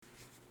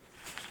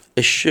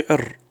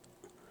الشعر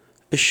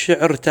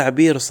الشعر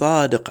تعبير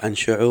صادق عن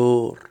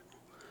شعور.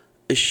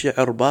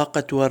 الشعر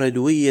باقة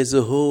وردوية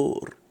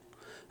زهور.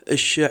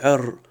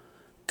 الشعر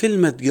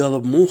كلمة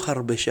قلب مو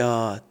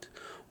خربشات،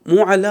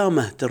 مو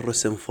علامة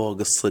ترسم فوق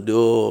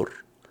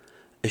الصدور.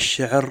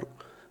 الشعر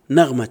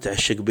نغمة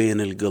عشق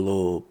بين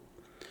القلوب،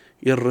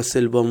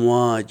 يرسل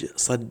بمواج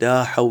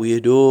صداحة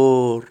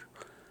ويدور.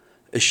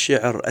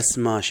 الشعر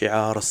أسمى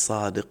شعار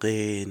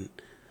الصادقين،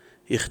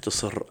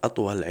 يختصر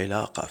أطول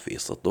علاقة في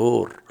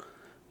سطور.